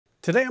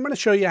Today I'm going to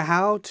show you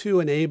how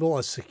to enable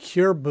a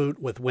secure boot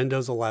with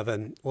Windows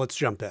 11. Let's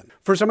jump in.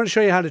 First, I'm going to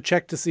show you how to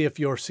check to see if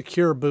your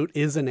secure boot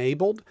is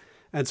enabled.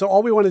 And so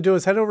all we want to do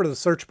is head over to the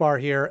search bar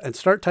here and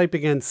start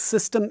typing in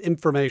system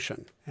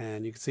information.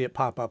 And you can see it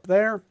pop up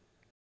there.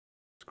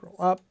 Scroll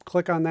up,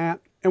 click on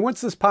that. And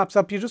once this pops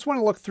up, you just want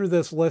to look through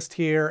this list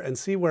here and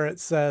see where it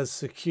says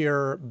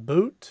secure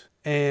boot.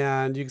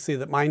 And you can see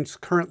that mine's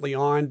currently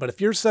on, but if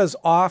yours says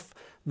off,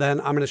 then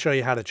I'm going to show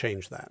you how to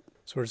change that.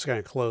 So we're just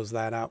going to close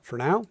that out for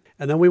now.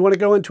 And then we want to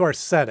go into our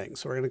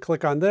settings. So we're going to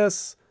click on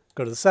this,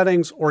 go to the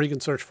settings, or you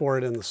can search for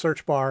it in the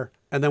search bar.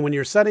 And then when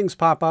your settings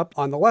pop up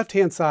on the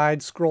left-hand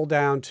side, scroll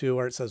down to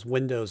where it says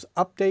Windows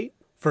Update.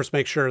 First,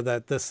 make sure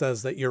that this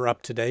says that you're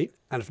up to date.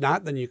 And if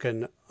not, then you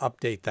can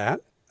update that.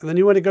 And then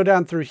you want to go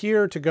down through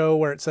here to go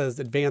where it says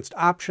Advanced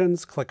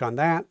Options, click on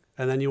that.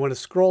 And then you want to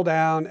scroll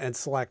down and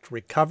select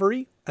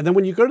Recovery. And then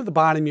when you go to the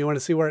bottom, you want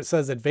to see where it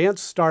says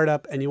Advanced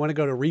Startup, and you want to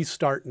go to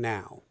Restart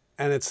Now.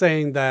 And it's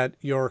saying that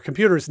your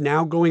computer is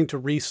now going to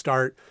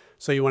restart,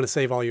 so you want to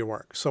save all your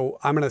work. So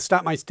I'm going to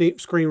stop my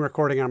screen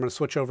recording, and I'm going to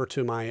switch over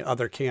to my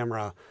other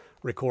camera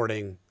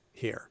recording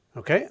here.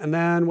 Okay, and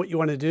then what you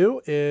want to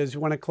do is you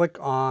want to click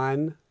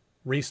on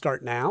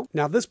Restart Now.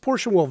 Now this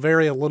portion will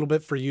vary a little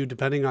bit for you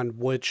depending on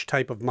which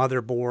type of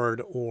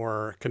motherboard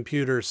or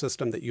computer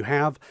system that you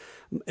have.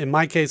 In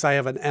my case, I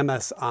have an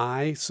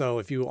MSI, so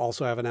if you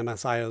also have an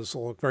MSI, this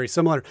will look very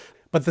similar.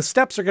 But the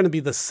steps are going to be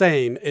the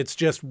same, it's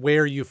just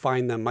where you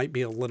find them might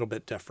be a little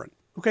bit different.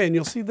 Okay, and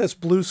you'll see this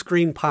blue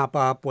screen pop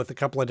up with a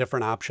couple of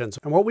different options.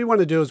 And what we want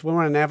to do is we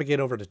want to navigate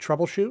over to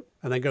Troubleshoot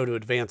and then go to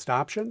Advanced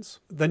Options.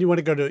 Then you want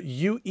to go to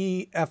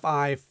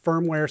UEFI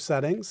Firmware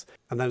Settings,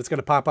 and then it's going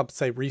to pop up and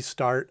say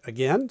Restart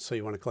Again. So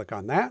you want to click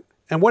on that.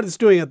 And what it's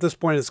doing at this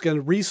point is going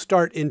to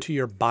restart into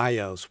your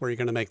BIOS where you're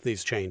going to make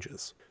these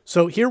changes.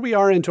 So here we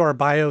are into our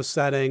BIOS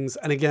settings.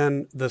 And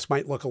again, this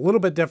might look a little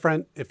bit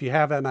different. If you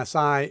have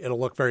MSI, it'll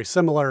look very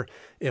similar.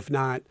 If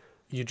not,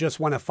 you just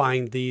want to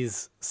find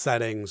these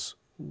settings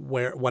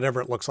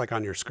whatever it looks like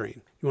on your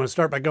screen. You want to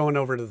start by going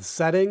over to the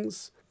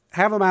settings.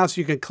 Have a mouse,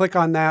 you can click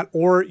on that,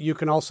 or you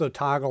can also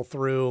toggle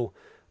through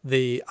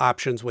the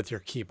options with your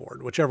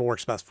keyboard, whichever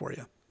works best for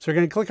you. So you're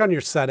going to click on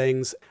your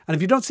settings, and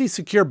if you don't see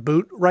secure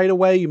boot right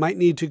away, you might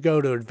need to go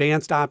to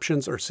Advanced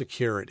Options or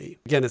Security.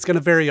 Again, it's going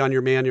to vary on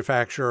your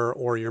manufacturer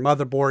or your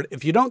motherboard.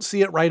 If you don't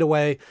see it right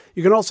away,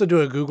 you can also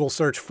do a Google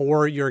search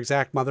for your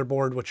exact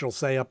motherboard, which will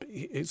say up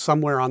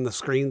somewhere on the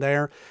screen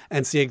there,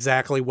 and see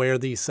exactly where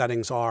these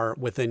settings are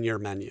within your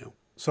menu.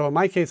 So in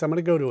my case, I'm going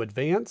to go to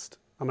Advanced.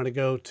 I'm going to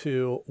go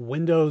to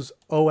Windows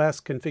OS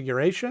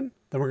Configuration.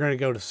 Then we're going to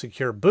go to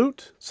Secure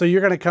Boot. So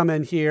you're going to come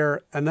in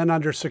here, and then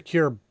under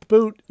Secure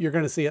Boot, you're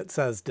going to see it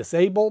says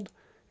Disabled.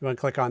 You want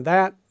to click on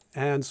that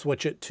and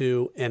switch it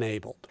to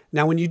Enabled.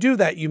 Now, when you do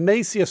that, you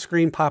may see a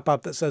screen pop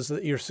up that says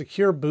that your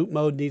Secure Boot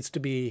mode needs to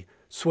be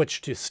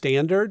switched to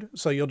Standard.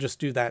 So you'll just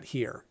do that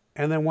here.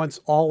 And then once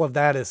all of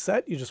that is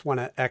set, you just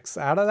want to X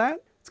out of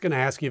that. It's going to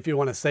ask you if you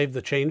want to save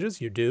the changes.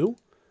 You do.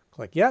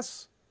 Click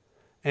Yes.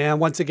 And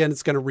once again,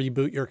 it's going to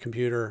reboot your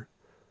computer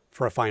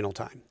for a final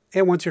time.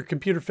 And once your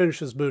computer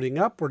finishes booting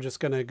up, we're just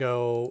going to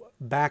go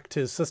back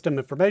to System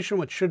Information,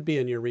 which should be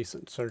in your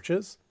recent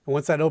searches. And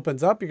once that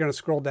opens up, you're going to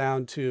scroll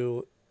down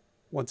to,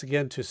 once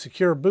again, to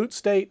Secure Boot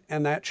State,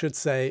 and that should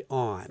say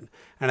On.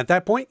 And at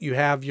that point, you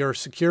have your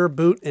Secure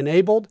Boot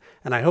enabled.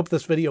 And I hope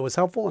this video was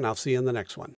helpful, and I'll see you in the next one.